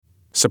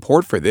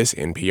Support for this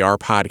NPR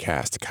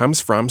podcast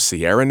comes from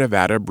Sierra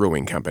Nevada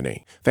Brewing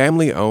Company,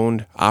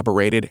 family-owned,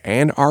 operated,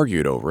 and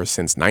argued over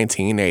since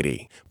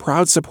 1980.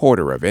 Proud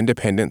supporter of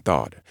independent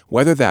thought,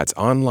 whether that's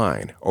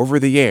online,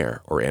 over the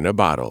air, or in a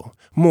bottle.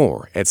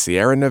 More at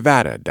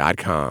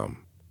sierranevada.com.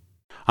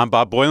 I'm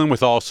Bob Boylan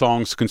with All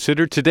Songs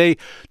Considered. Today,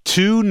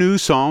 2 new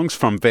songs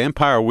from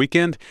Vampire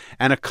Weekend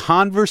and a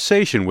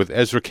conversation with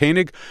Ezra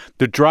Koenig,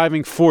 the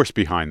driving force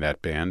behind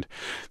that band.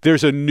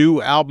 There's a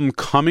new album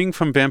coming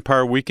from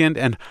Vampire Weekend,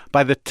 and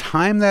by the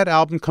time that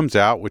album comes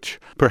out, which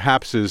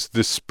perhaps is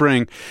this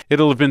spring,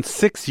 it'll have been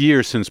 6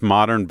 years since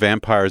Modern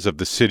Vampires of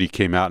the City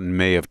came out in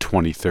May of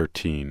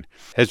 2013.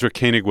 Ezra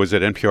Koenig was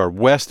at NPR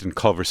West in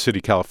Culver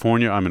City,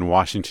 California. I'm in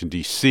Washington,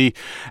 D.C.,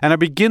 and I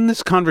begin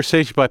this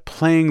conversation by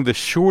playing the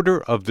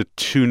shorter of the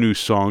 2 new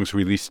songs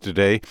released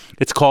today.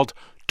 It's called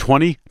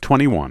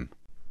 2021.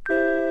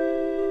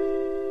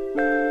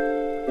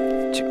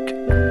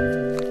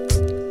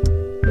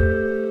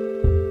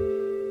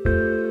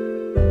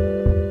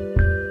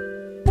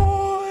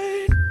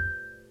 Boy,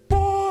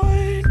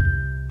 boy.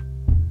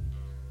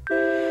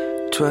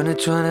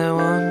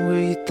 2021, will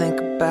you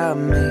think about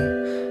me?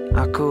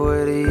 I could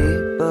wait a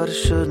year, but I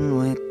shouldn't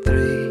wait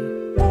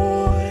 3.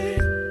 Boy,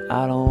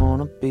 I don't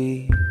wanna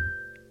be.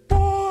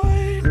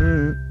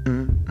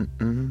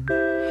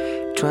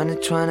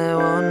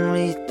 2021,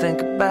 we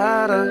think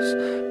about us.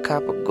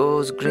 Copper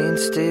goes green,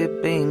 steel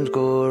beams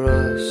go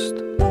rust.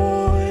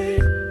 Boy,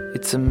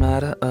 it's a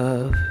matter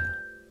of.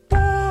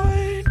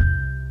 Boy.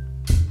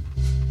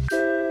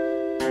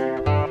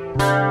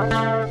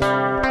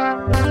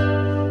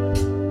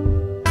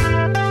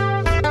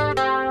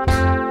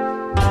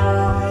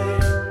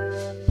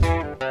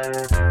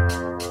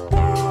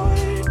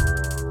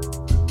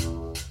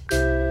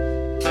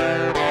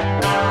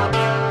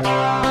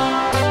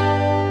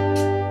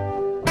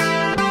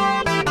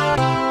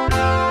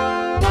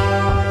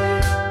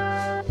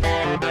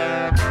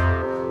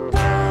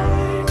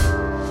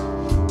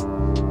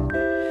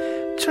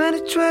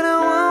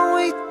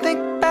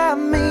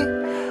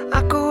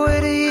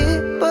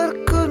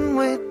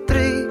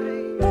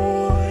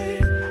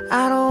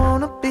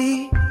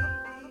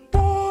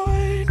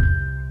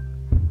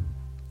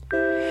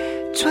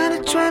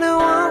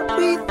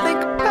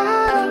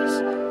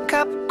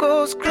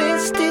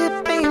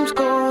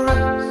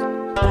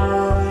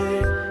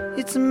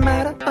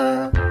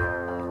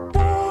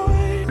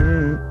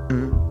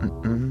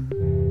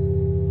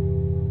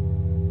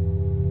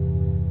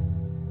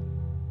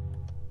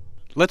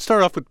 Let's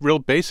start off with real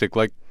basic,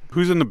 like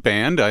who's in the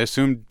band? I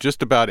assume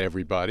just about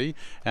everybody.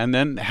 And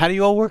then how do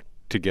you all work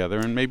together?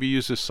 And maybe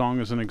use this song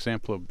as an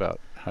example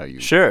about how you...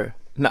 Sure.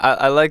 No,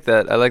 I like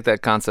that. I like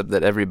that concept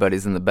that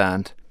everybody's in the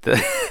band.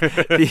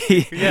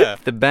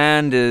 The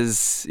band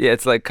is,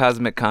 it's like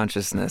cosmic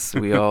consciousness.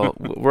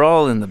 We're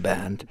all in the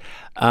band.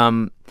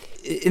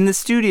 In the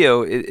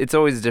studio, it's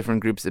always different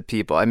groups of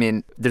people. I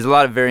mean, there's a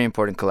lot of very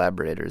important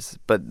collaborators,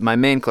 but my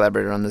main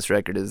collaborator on this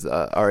record is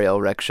Ariel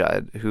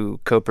Rekscheid, who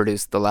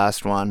co-produced the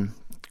last one.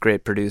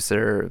 Great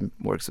producer,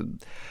 works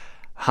with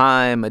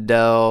Haim,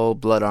 Adele,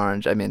 Blood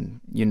Orange. I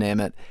mean, you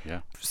name it. Yeah.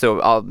 So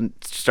I'll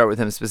start with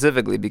him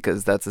specifically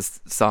because that's a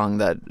song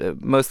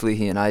that mostly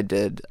he and I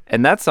did.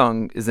 And that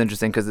song is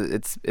interesting because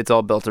it's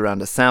all built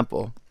around a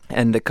sample.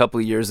 And a couple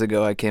of years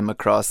ago, I came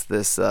across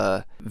this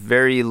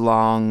very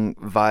long,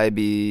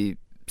 vibey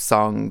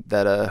song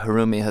that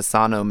Harumi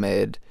Hasano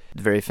made,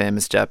 a very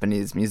famous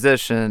Japanese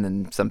musician,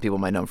 and some people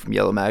might know him from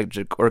Yellow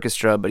Magic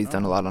Orchestra, but he's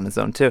done a lot on his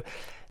own too.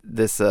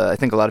 This, I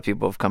think a lot of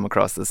people have come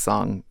across this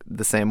song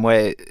the same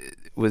way. It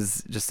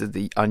was just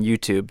on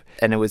YouTube,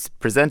 and it was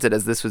presented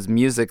as this was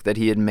music that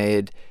he had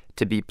made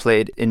to be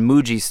played in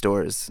Muji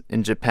stores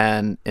in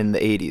Japan in the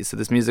 80s. So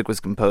this music was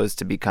composed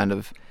to be kind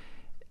of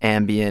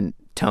ambient,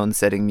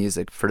 tone-setting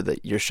music for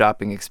your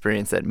shopping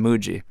experience at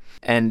Muji.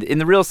 And in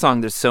the real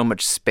song, there's so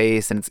much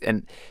space,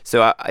 and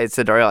so I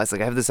said to Ariel, I was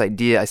like, I have this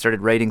idea. I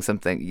started writing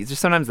something.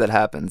 Just sometimes that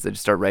happens. I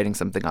just start writing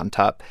something on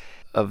top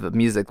of the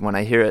music when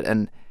I hear it,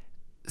 and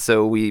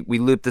so we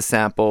looped the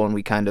sample and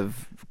we kind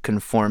of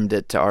conformed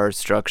it to our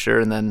structure,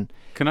 and then.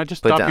 Can I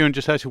just stop you and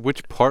just ask you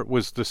which part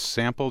was the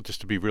sample,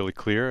 just to be really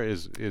clear?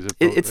 Is it?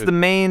 It's the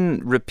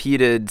main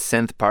repeated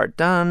synth part.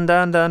 Dun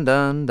dun dun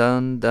dun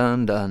dun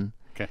dun dun.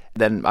 Okay.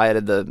 Then I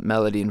added the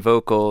melody and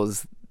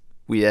vocals.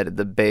 We added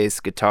the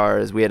bass,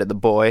 guitars. We added the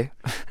boy.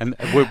 And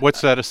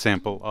what's that a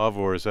sample of,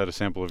 or is that a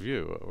sample of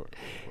you? Or?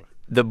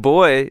 The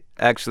boy,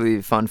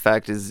 actually, fun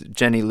fact, is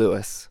Jenny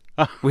Lewis.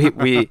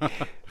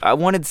 I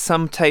wanted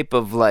some type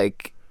of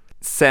like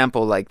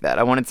sample like that.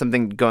 I wanted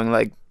something going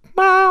like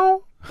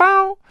bow,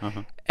 bow.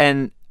 Uh-huh.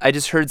 And I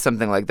just heard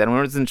something like that. And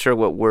I wasn't sure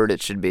what word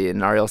it should be.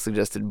 And Ariel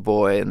suggested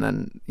boy, and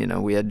then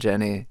we had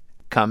Jenny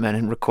come in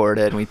and record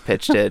it, and we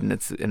pitched it, and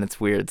it's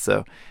weird.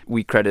 So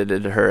we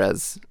credited her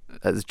as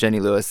Jenny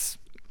Lewis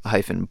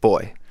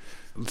 -boy.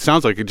 It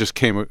sounds like it just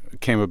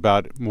came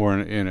about more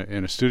in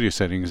a studio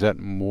setting. Is that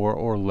more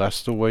or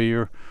less the way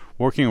you're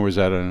working, or is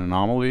that an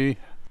anomaly?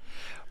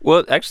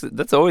 Well, actually,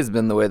 that's always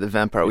been the way the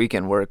Vampire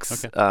Weekend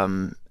works.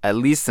 Okay. At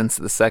least since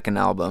the second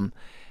album.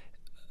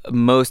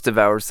 most of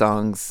our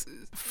songs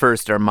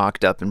first are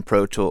mocked up in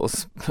Pro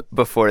Tools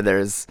before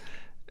there's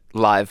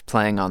live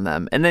playing on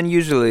them. And then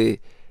usually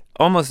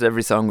almost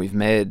every song we've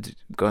made,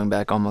 going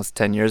back almost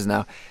 10 years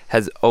now,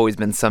 has always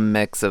been some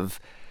mix of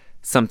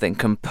something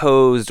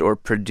composed or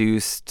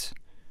produced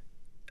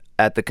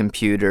at the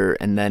computer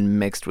and then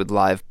mixed with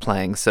live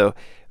playing. So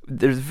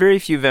there's very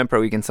few Vampire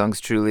Weekend songs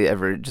truly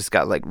ever just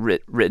got like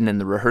written in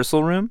the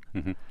rehearsal room.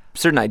 Mm-hmm.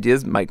 Certain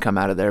ideas might come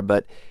out of there,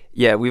 but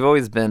yeah, we've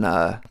always been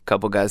a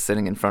couple guys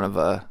sitting in front of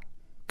a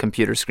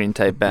computer screen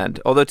type band.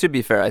 Although to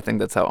be fair, I think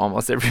that's how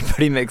almost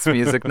everybody makes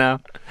music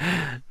now.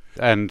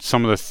 And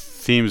some of the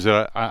themes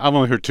that I've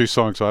only heard 2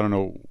 songs, so I don't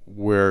know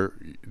where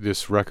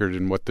this record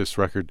and what this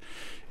record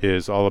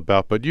is all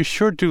about, but you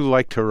sure do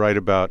like to write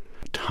about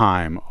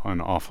time an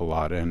awful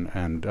lot,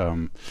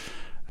 and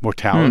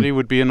mortality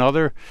would be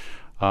another.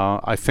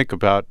 I think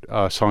about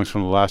songs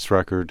from the last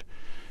record.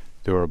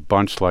 There were a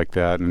bunch like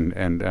that,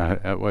 and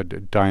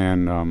what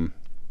Diane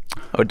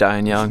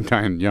Young.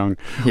 Diane Young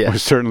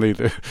was certainly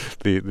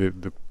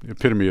the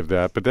epitome of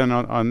that. But then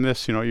on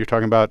this, you're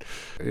talking about,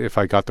 if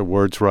I got the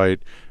words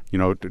right,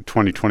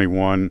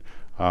 2021.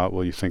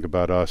 Well, you think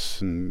about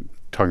us and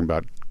talking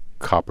about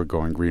copper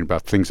going green,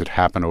 about things that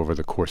happen over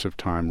the course of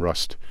time,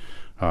 rust,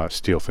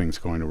 steel things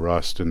going to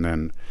rust, and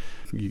then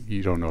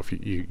you don't know if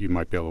you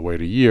might be able to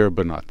wait a year,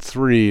 but not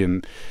 3.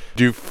 And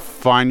do you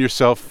find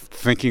yourself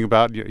thinking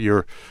about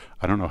your,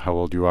 I don't know how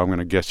old you are, I'm going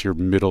to guess your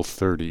middle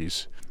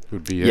 30s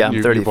would be. Yeah,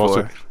 I'm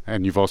 34.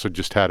 You've also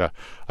just had a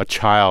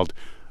child.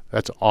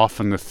 That's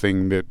often the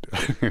thing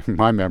that,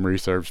 my memory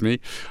serves me,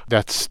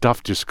 that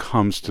stuff just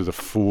comes to the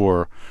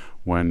fore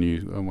when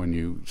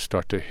you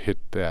start to hit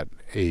that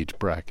age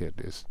bracket.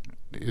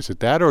 Is it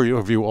that, or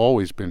have you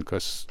always been?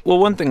 Well,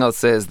 one thing I'll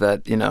say is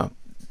that,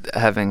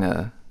 having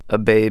a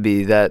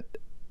baby, that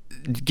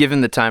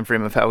given the time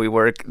frame of how we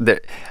work,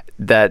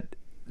 that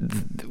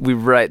we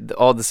write,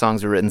 all the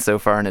songs were written so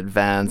far in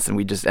advance, and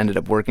we just ended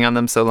up working on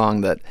them so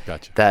long that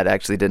that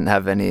actually didn't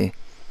have any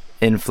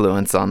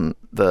influence on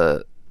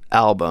the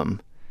album.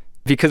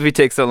 Because we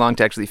take so long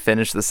to actually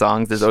finish the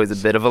songs, there's always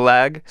a bit of a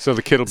lag. So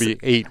the kid will be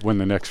 8 when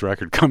the next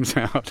record comes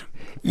out.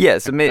 Yeah,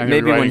 so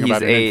maybe when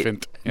he's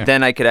 8,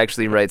 then I could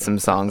actually write some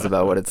songs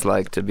about what it's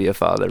like to be a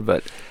father,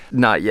 but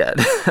not yet.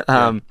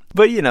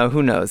 But,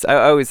 who knows? I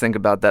always think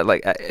about that.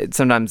 Like,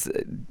 sometimes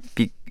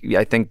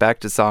I think back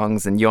to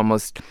songs and you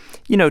almost,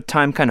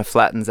 time kind of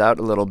flattens out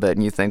a little bit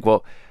and you think,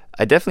 well,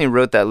 I definitely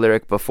wrote that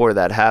lyric before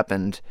that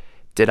happened.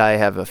 Did I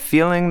have a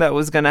feeling that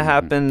was going to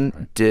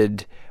happen?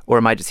 Right. Or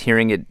am I just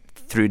hearing it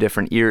through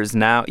different ears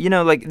now?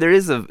 There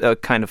is a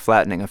kind of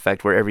flattening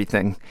effect where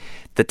everything,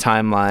 the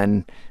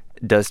timeline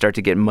does start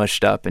to get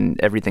mushed up and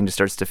everything just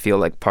starts to feel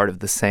like part of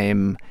the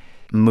same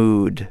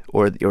mood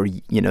or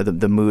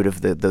the mood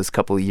of those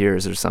couple of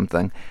years or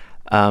something.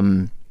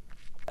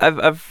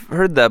 I've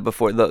heard that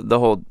before, the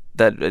whole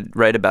that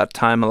write about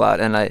time a lot,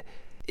 and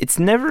it's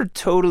never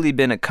totally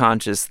been a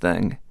conscious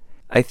thing.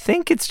 I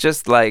think it's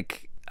just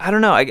like, I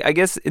don't know. I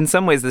guess in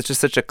some ways it's just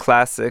such a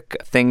classic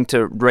thing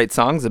to write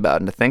songs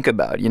about and to think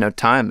about.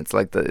 Time. It's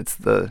like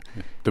the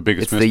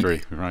biggest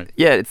mystery, right?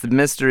 Yeah, it's the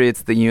mystery.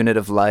 It's the unit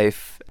of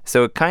life.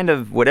 So it kind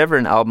of, whatever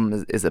an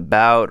album is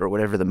about or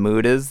whatever the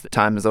mood is,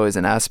 time is always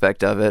an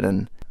aspect of it.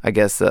 And I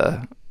guess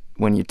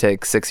when you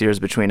take 6 years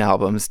between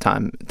albums,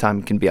 time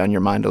can be on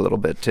your mind a little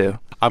bit too.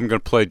 I'm going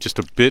to play just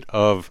a bit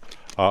of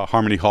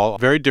Harmony Hall.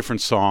 Very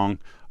different song.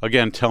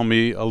 Again, tell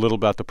me a little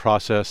about the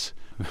process.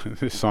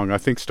 This song, I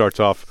think, starts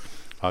off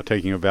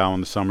taking a vow in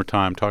the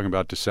summertime, talking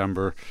about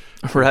December.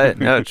 Right,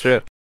 no,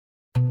 true.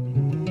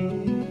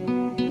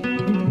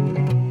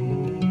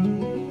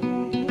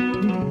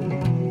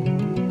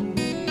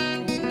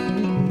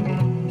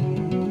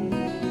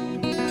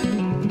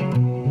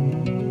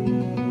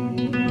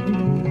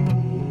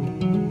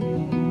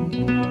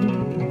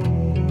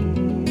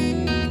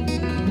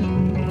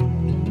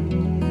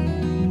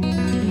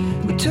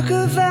 We took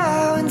a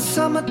vow in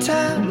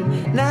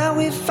summertime, now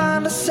we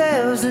find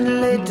ourselves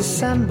in late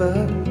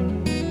December.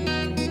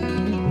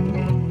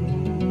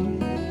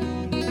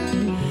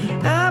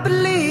 I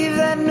believe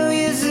that New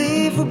Year's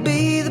Eve will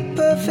be the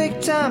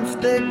perfect time for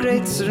their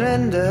great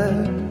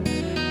surrender,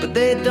 but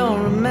they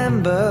don't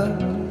remember.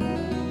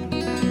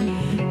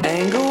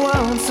 Anger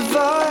wants a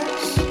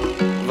voice,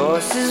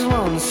 voices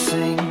want to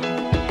sing,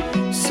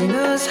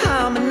 singers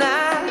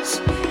harmonize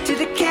till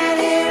they can't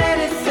hear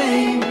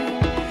anything.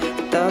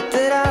 Thought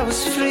that I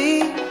was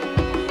free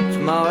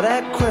from all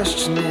that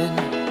questioning,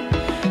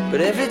 but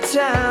every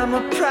time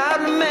a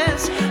problem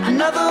ends,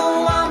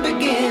 another one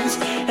begins,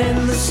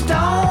 and the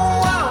stone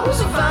walls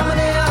of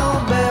harmony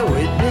all bear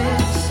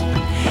witness.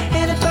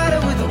 Anybody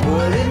with a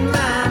word in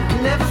mind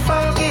can never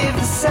forgive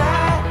the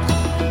sight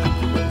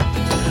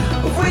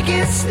of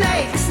wicked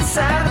snakes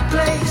inside a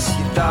place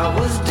you thought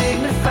was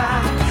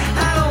dignified.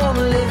 I don't want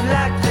to live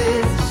like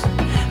this,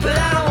 but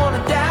I don't want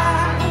to die.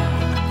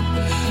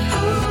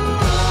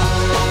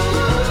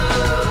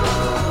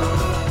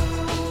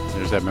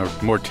 That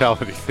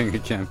mortality thing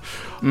again.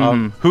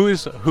 Who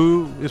is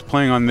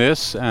playing on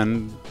this?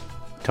 And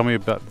tell me a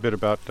bit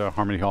about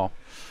Harmony Hall.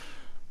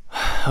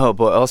 Oh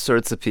boy, all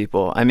sorts of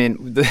people. I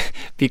mean,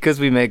 because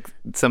we make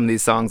some of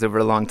these songs over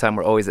a long time,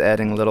 we're always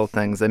adding little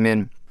things. I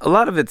mean, a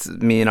lot of it's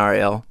me and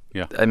Ariel.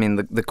 Yeah. I mean,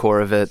 the core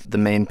of it, the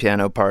main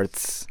piano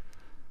parts,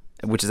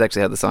 which is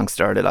actually how the song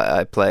started,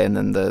 I play, and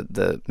then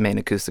the main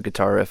acoustic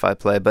guitar riff I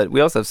play. But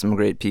we also have some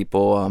great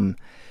people.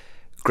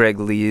 Greg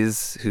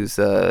Lees, who's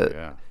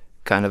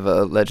kind of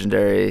a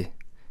legendary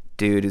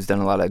dude who's done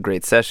a lot of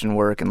great session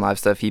work and live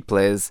stuff. He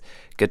plays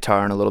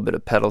guitar and a little bit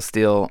of pedal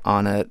steel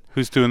on it.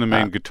 Who's doing the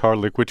main guitar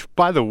lick, which,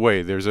 by the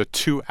way, there's a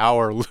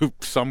 2-hour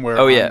loop somewhere.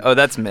 Oh, yeah. Oh,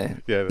 that's me.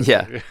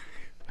 Yeah.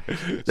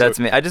 That's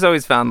me. I just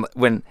always found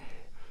when,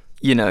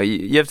 you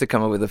have to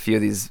come up with a few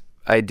of these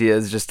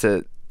ideas just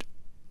to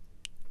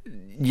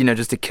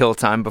kill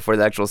time before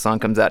the actual song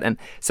comes out. And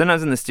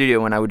sometimes in the studio,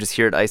 when I would just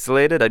hear it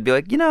isolated, I'd be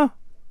like,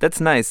 that's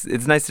nice.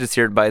 It's nice to just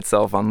hear it by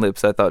itself on loop.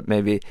 So I thought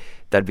maybe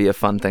that'd be a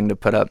fun thing to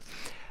put up.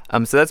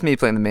 So that's me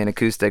playing the main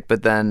acoustic.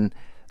 But then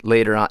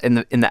later on in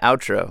the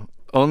outro,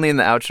 only in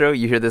the outro,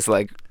 you hear this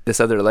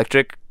other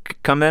electric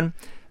come in,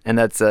 and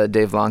that's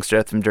Dave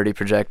Longstreth from Dirty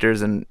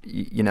Projectors. And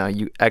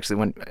you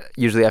actually,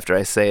 usually after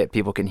I say it,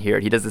 people can hear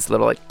it. He does this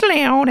little Is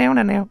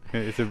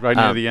it right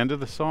near the end of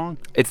the song?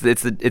 It's the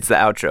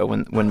outro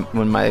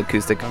when my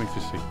acoustic. Let me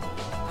just see.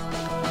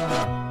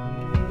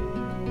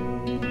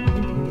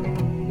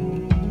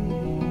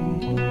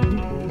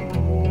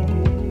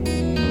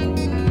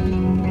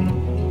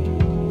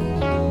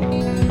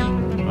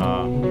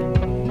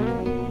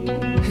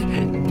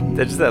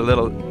 That's just that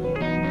little.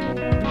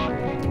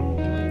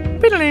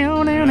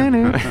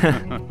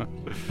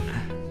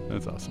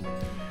 That's awesome.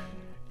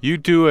 You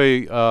do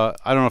I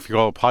don't know if you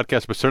call it a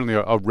podcast, but certainly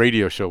a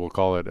radio show, we'll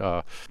call it.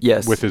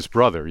 Yes. With his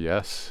brother,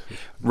 yes?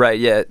 Right,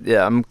 yeah.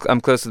 I'm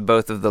close with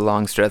both of the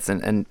Longstreths,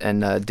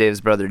 and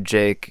Dave's brother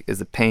Jake is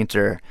a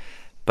painter,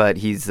 but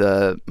he's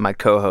my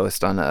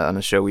co-host on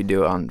a show we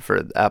do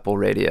for Apple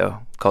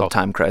Radio called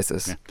Time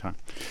Crisis. Yeah, Time.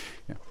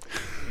 Yeah.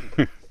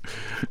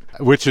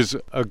 Which is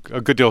a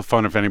good deal of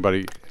fun if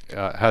anybody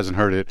hasn't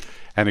heard it,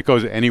 and it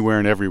goes anywhere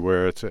and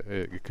everywhere.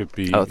 It could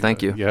be. Oh,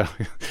 thank you. Yeah,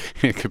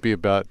 it could be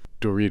about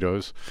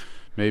Doritos,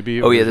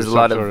 maybe. Oh yeah, there's a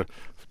lot of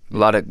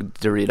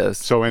Doritos.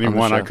 So any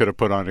one I could have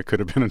put on it could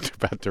have been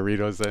about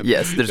Doritos. Then.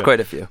 Yes, there's quite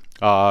a few.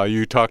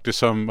 You talked to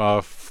some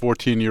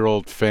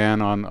 14-year-old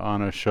fan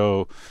on a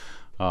show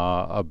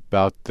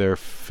about their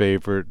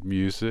favorite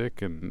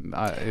music, and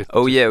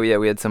we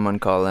had someone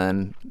call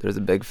in. There's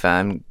a big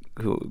fan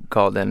who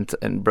called in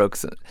and broke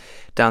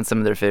down some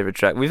of their favorite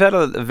tracks. We've had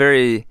a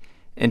very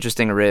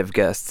interesting array of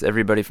guests,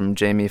 everybody from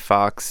Jamie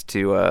Foxx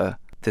to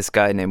this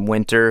guy named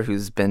Winter,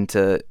 who's been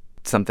to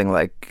something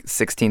like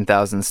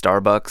 16,000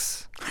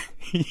 Starbucks.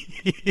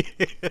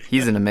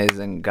 He's an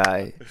amazing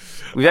guy.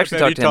 We've actually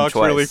talked to him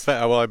twice. Really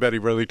well, I bet he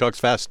really talks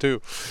fast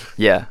too.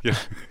 Yeah.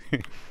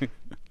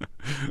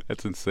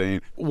 That's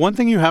insane. One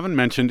thing you haven't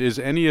mentioned is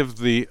any of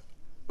the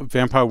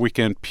Vampire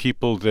Weekend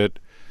people that,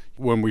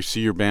 when we see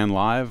your band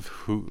live,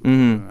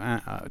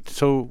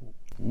 so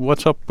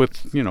what's up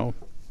with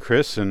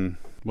Chris, and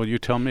will you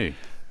tell me?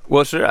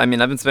 Well, sure. I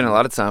mean, I've been spending a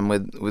lot of time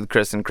with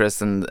Chris and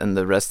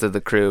the rest of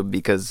the crew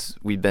because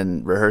we've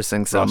been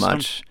rehearsing so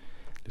much.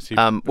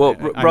 I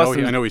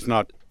know he's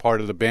not part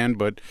of the band,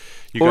 but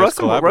you guys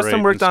collaborate.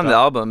 Rustin worked on the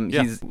album.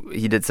 Yeah.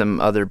 He did some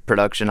other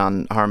production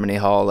on Harmony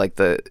Hall, like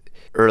the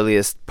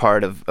earliest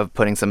part of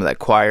putting some of that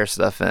choir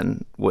stuff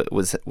in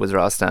was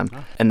Rostam.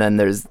 Oh. And then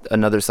there's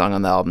another song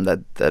on the album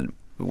that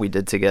we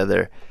did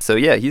together. So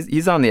yeah,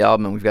 he's on the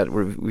album, and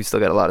we've still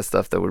got a lot of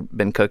stuff that we've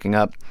been cooking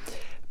up.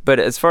 But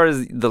as far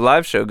as the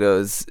live show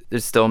goes,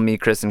 there's still me,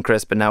 Chris, and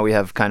Chris, but now we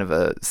have kind of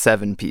a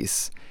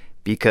 7-piece,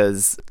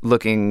 because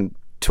looking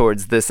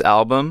towards this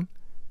album,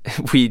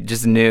 we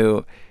just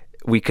knew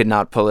we could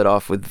not pull it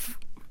off with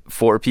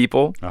 4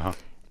 people. Uh-huh.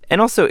 And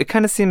also, it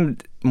kind of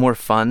seemed more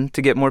fun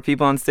to get more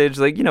people on stage.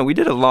 Like, we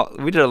did a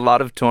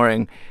lot of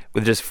touring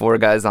with just 4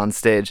 guys on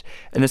stage.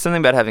 And there's something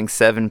about having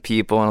 7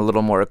 people and a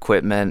little more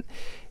equipment.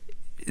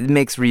 It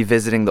makes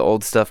revisiting the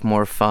old stuff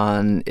more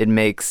fun. It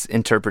makes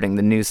interpreting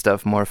the new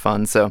stuff more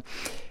fun. So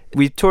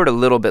we toured a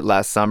little bit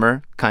last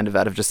summer, kind of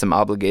out of just some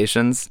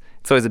obligations.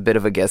 It's always a bit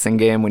of a guessing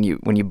game when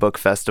you book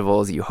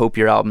festivals. You hope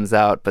your album's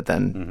out, but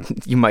then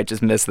you might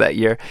just miss that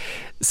year.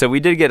 So we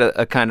did get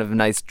a kind of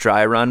nice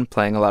dry run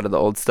playing a lot of the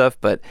old stuff,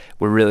 but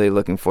we're really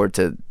looking forward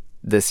to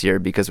this year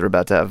because we're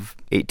about to have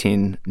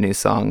 18 new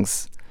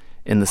songs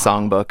in the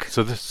songbook.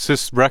 So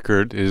this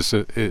record is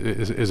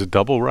a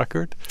double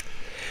record?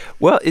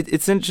 Well,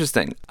 it's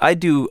interesting. I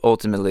do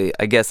ultimately,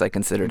 I guess I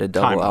consider it a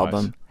double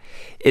album.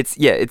 It's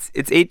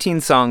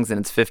 18 songs and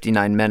it's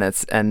 59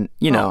 minutes, and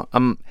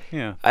I'm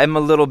a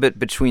little bit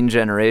between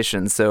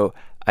generations, so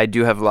I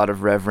do have a lot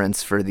of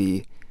reverence for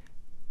the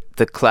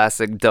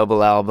classic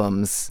double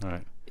albums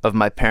of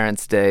my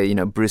parents' day.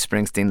 Bruce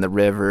Springsteen, The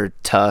River,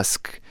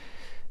 Tusk,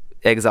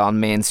 Exile on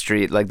Main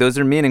Street. Like, those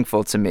are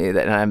meaningful to me,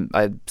 and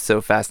I'm so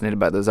fascinated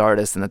by those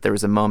artists, and that there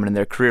was a moment in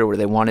their career where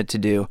they wanted to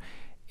do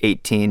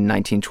 18,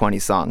 19, 20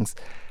 songs.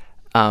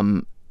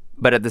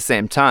 But at the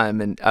same time,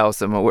 and I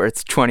also am aware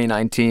it's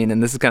 2019,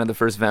 and this is kind of the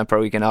first Vampire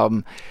Weekend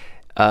album,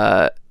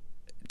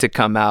 to to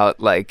come out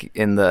like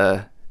in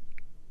the,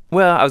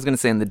 well, I was going to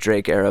say in the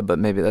Drake era, but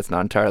maybe that's not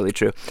entirely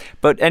true.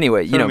 But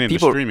anyway, Certainly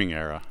people in the streaming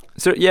era.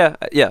 So yeah.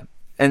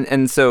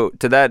 And so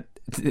to that,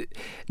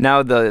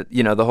 now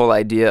the whole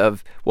idea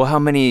of, well, how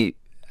many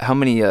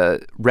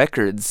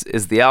records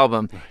is the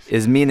album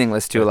is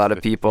meaningless to a lot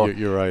of people.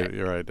 You're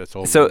right. That's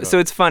all. So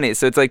it's funny.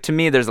 So it's like, to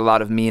me, there's a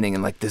lot of meaning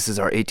in like, this is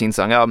our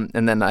 18-song album.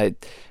 And then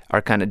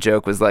our kind of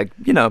joke was like,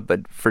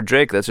 but for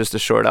Drake, that's just a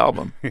short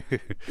album.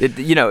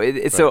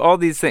 So all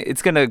these things,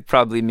 it's going to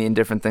probably mean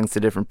different things to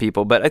different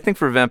people. But I think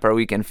for Vampire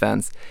Weekend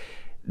fans,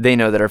 they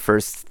know that our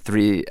first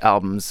 3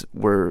 albums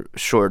were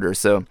shorter.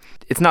 So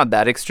it's not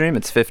that extreme.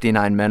 It's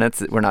 59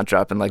 minutes. We're not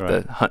dropping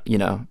like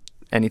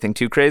anything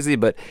too crazy,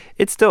 but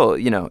it's still,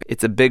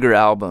 it's a bigger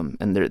album,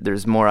 and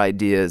there's more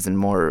ideas and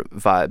more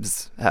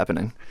vibes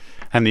happening.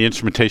 And the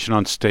instrumentation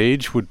on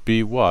stage would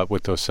be what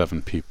with those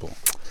 7 people?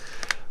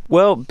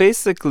 Well,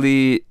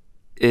 basically,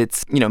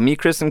 it's, me,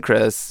 Chris, and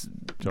Chris,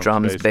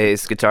 drums,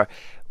 bass, guitar.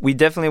 We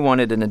definitely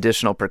wanted an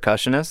additional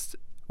percussionist,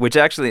 which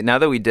actually, now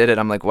that we did it,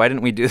 I'm like, why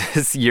didn't we do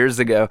this years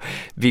ago?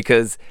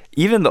 Because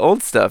even the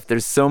old stuff,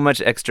 there's so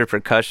much extra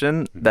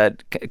percussion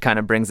that kind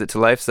of brings it to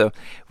life. So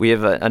we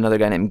have another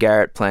guy named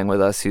Garrett playing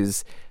with us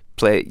who's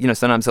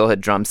sometimes he'll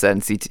hit drum set,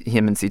 and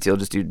him and CT will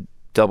just do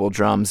double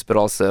drums, but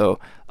also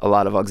a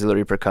lot of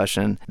auxiliary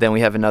percussion. Then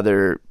we have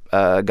another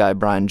guy,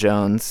 Brian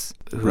Jones,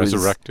 who's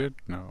Resurrected?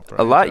 No,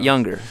 Brian a lot Jones.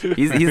 Younger.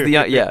 He's the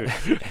young, yeah.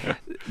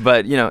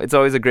 But it's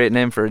always a great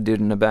name for a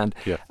dude in a band.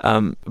 Yeah.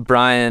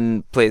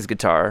 Brian plays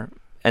guitar.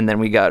 And then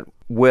we got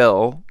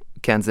Will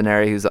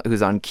Canzaneri,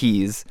 who's on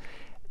keys.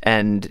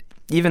 And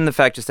even the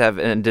fact just to have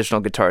an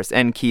additional guitarist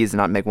and keys and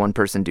not make one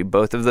person do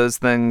both of those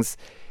things,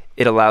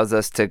 it allows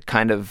us to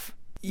kind of,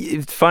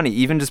 it's funny,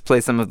 even just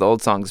play some of the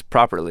old songs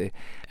properly.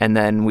 And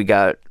then we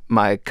got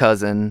my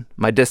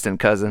distant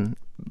cousin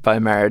by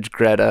marriage,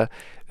 Greta,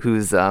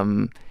 who's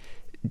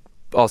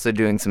also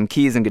doing some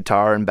keys and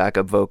guitar and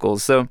backup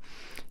vocals. So,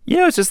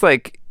 it's just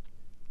like,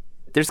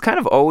 there's kind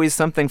of always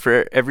something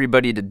for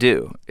everybody to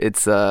do.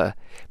 It's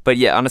but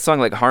yeah, on a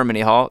song like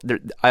Harmony Hall,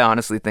 I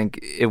honestly think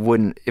it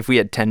wouldn't. If we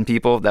had 10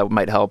 people, that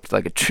might help,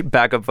 like a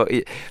backup.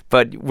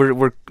 But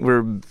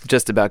we're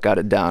just about got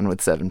it down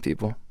with 7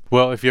 people.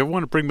 Well, if you ever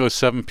want to bring those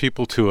 7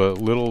 people to a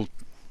little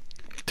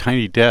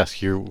tiny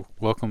desk, you're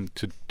welcome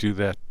to do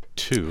that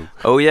too.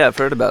 Oh yeah, I've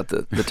heard about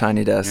the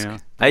tiny desk.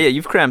 Yeah,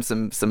 you've crammed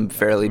some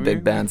fairly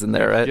big bands in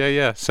there, right?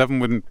 Yeah.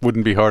 7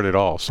 wouldn't be hard at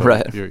all. So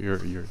right.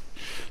 You're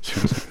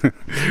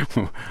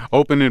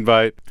open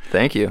invite.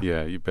 Thank you.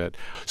 Yeah, you bet.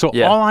 So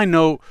all I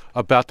know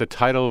about the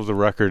title of the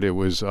record, it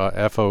was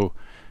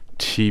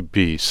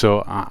FOTB.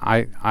 So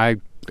I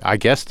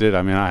guessed it.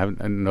 I mean, I have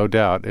no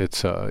doubt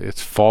it's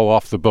Fall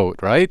Off the Boat,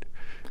 right?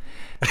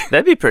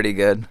 That'd be pretty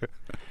good.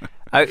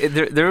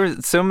 There were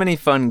so many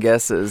fun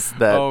guesses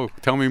that. Oh,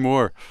 tell me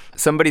more.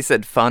 Somebody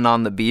said Fun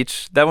on the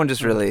Beach. That one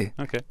just really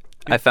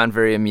I found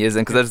very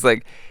amusing, because I was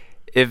like,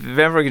 if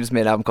Vampire just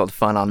made an album called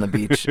Fun on the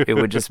Beach, it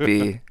would just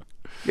be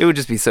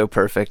so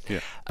perfect.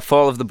 Yeah.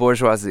 Fall of the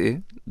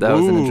Bourgeoisie, that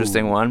was an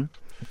interesting one.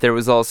 There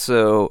was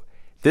also,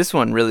 this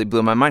one really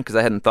blew my mind because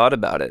I hadn't thought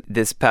about it.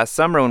 This past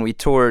summer when we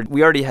toured,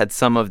 we already had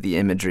some of the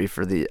imagery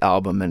for the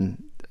album,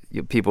 and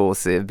people will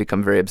say have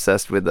become very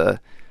obsessed with a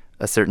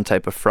certain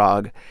type of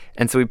frog.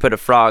 And so we put a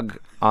frog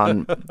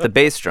on the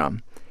bass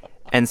drum.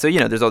 And so,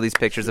 there's all these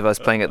pictures of us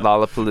playing at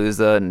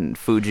Lollapalooza and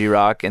Fuji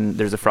Rock, and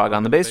there's a frog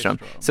on the bass drum.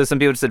 So some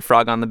people just said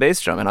frog on the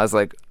bass drum, and I was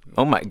like,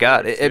 oh my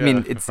God. I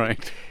mean, it's...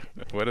 Right.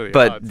 What are the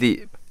but odds?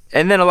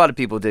 And then a lot of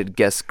people did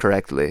guess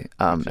correctly,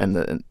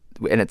 and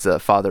it's a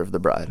Father of the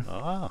Bride.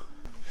 Oh.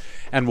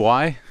 And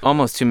why?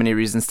 Almost too many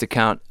reasons to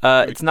count.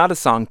 It's not a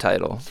song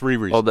title. 3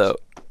 reasons. Although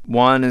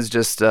one is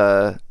just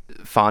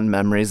fond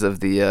memories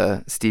of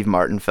the Steve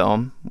Martin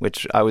film,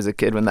 which I was a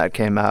kid when that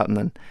came out, and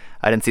then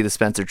I didn't see the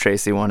Spencer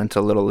Tracy one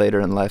until a little later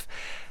in life.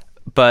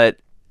 But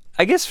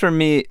I guess for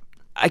me,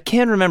 I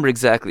can't remember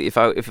exactly if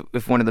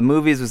one of the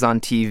movies was on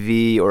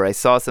TV or I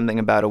saw something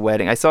about a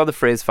wedding. I saw the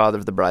phrase Father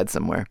of the Bride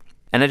somewhere,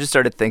 and I just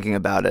started thinking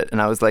about it,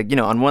 and I was like,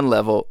 on one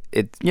level,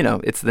 it's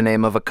the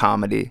name of a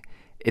comedy.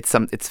 It's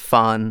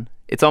fun.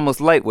 It's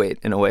almost lightweight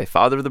in a way.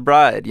 Father of the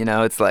Bride,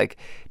 it's like,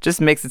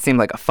 just makes it seem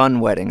like a fun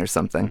wedding or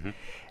something. Mm-hmm.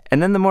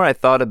 And then the more I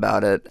thought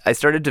about it, I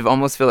started to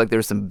almost feel like there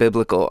were some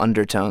biblical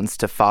undertones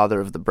to Father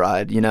of the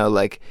Bride.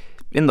 Like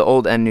in the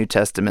Old and New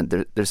Testament,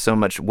 there's so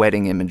much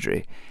wedding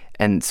imagery.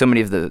 And so many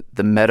of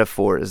the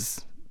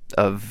metaphors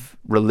of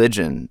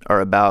religion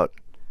are about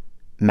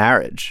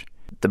marriage,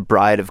 the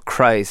bride of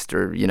Christ,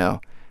 or,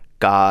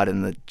 God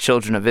and the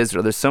children of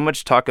Israel. There's so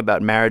much talk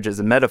about marriage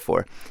as a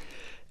metaphor.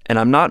 And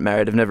I'm not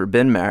married. I've never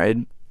been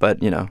married.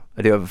 But,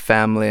 I do have a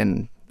family,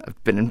 and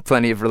I've been in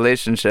plenty of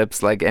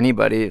relationships like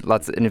anybody,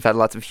 and I've had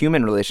lots of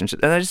human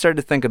relationships. And I just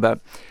started to think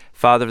about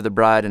Father of the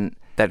Bride and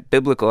that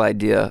biblical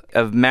idea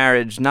of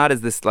marriage, not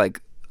as this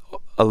like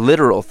a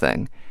literal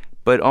thing,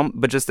 but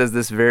just as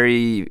this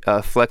very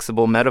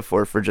flexible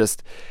metaphor for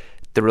just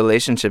the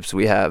relationships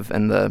we have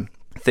and the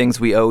things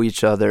we owe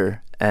each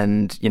other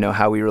and,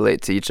 how we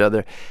relate to each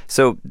other.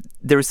 So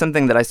there was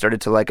something that I started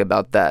to like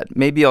about that.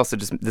 Maybe also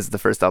just this is the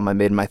first album I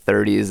made in my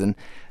 30s, and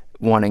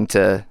wanting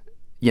to,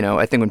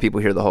 I think when people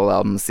hear the whole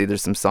album, see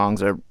there's some songs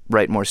that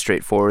write more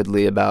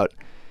straightforwardly about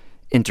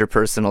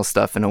interpersonal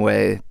stuff in a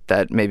way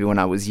that maybe when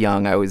I was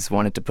young, I always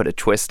wanted to put a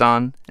twist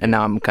on. And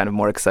now I'm kind of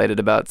more excited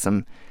about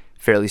some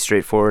fairly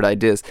straightforward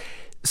ideas.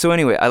 So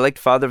anyway, I liked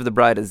Father of the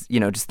Bride as,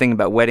 just thinking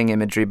about wedding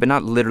imagery, but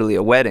not literally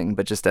a wedding,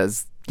 but just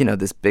as,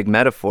 this big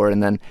metaphor.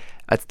 And then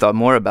I thought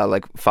more about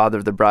like Father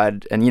of the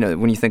Bride. And,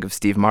 when you think of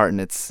Steve Martin,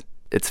 it's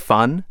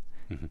fun.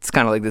 Mm-hmm. It's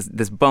kind of like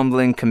this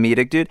bumbling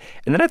comedic dude.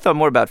 And then I thought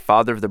more about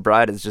Father of the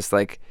Bride as just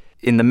like,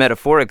 in the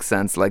metaphoric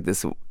sense, like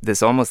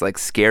this almost like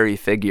scary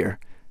figure.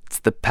 It's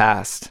the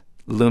past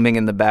looming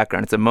in the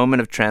background. It's a moment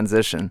of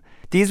transition.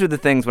 These are the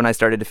things when I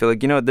started to feel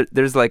like,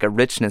 there's like a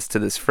richness to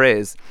this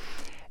phrase.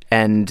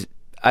 And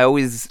I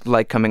always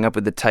like coming up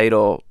with the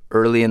title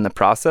early in the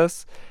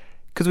process,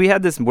 because we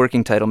had this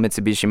working title,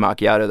 Mitsubishi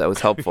Macchiato, that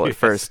was helpful at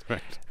first.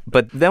 Right.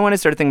 But then when I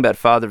started thinking about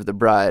Father of the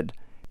Bride,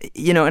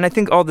 and I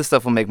think all this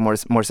stuff will make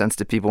more sense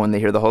to people when they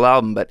hear the whole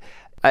album, but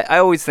I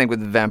always think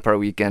with Vampire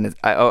Weekend,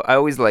 I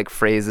always like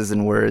phrases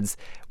and words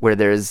where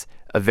there's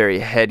a very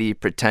heady,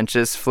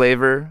 pretentious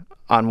flavor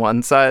on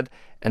one side,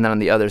 and then on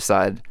the other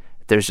side,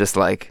 there's just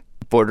like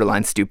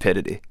borderline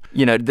stupidity.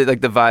 Like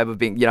the vibe of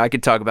being, I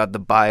could talk about the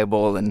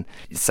Bible and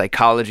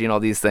psychology and all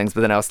these things,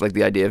 but then I also like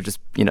the idea of just,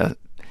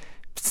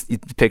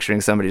 picturing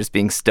somebody just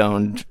being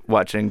stoned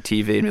watching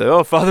TV and be like,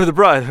 oh, Father of the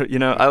Bride.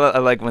 I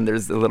like when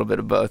there's a little bit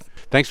of both.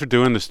 Thanks for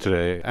doing this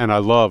today. And I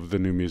love the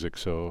new music,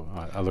 so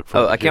I look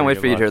forward to I can't wait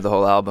for you to hear the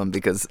whole album,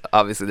 because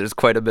obviously there's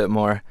quite a bit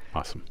more.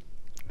 Awesome.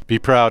 Be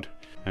proud,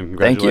 and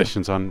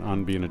congratulations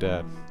on being a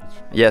dad.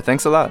 Yeah,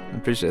 thanks a lot. I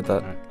appreciate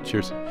that. All right,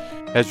 cheers.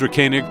 Ezra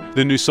Koenig,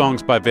 the new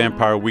songs by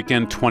Vampire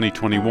Weekend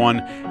 2021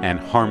 and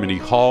Harmony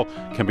Hall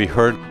can be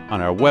heard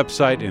on our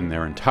website in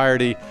their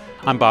entirety.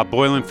 I'm Bob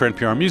Boylan for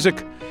NPR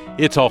Music.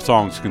 It's All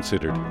Songs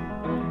Considered.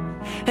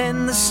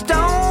 And the stone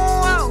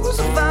walls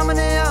of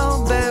harmony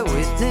all bear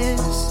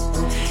witness.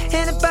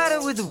 Anybody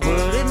with a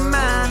word in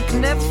mind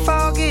can never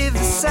forgive the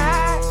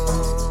sight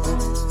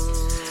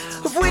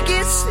of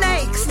wicked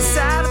snakes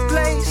inside a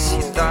place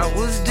you thought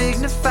was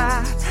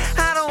dignified.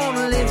 I don't want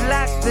to live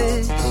like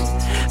this,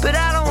 but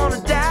I don't want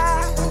to die.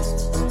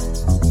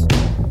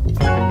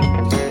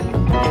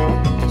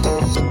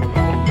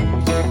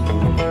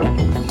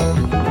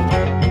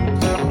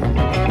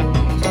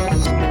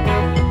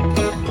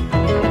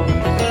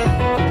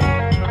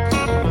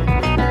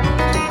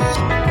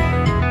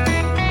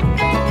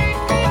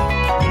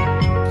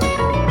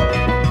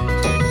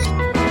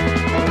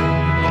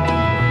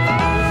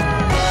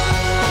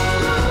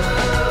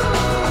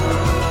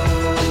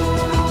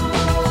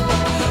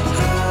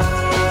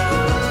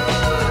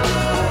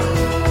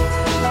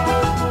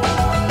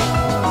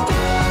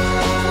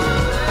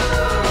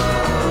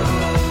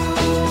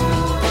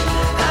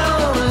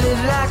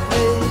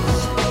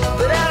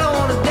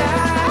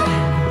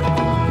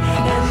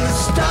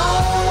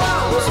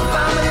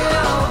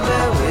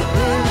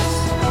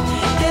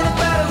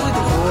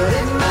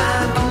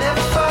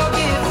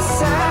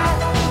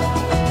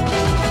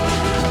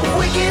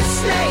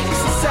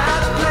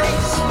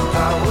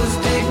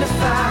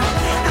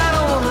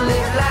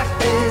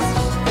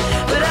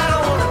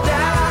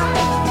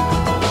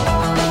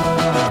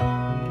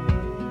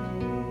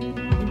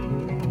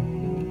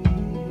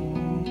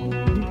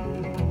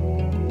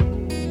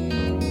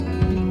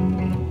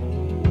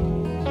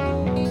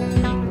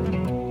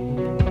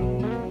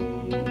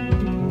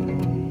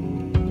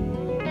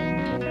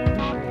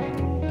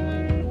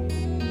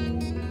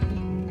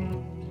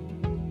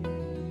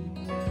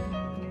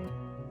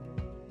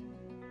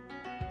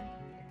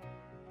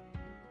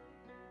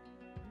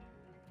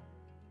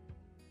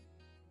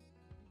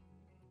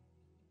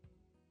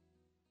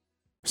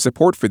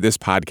 Support for this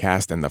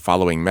podcast and the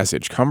following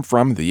message come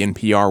from the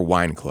NPR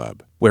Wine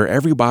Club, where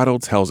every bottle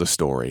tells a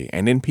story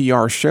and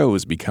NPR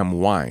shows become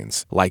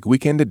wines, like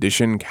Weekend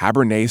Edition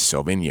Cabernet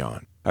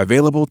Sauvignon.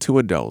 Available to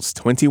adults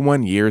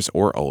 21 years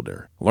or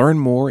older. Learn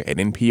more at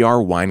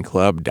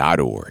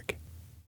nprwineclub.org.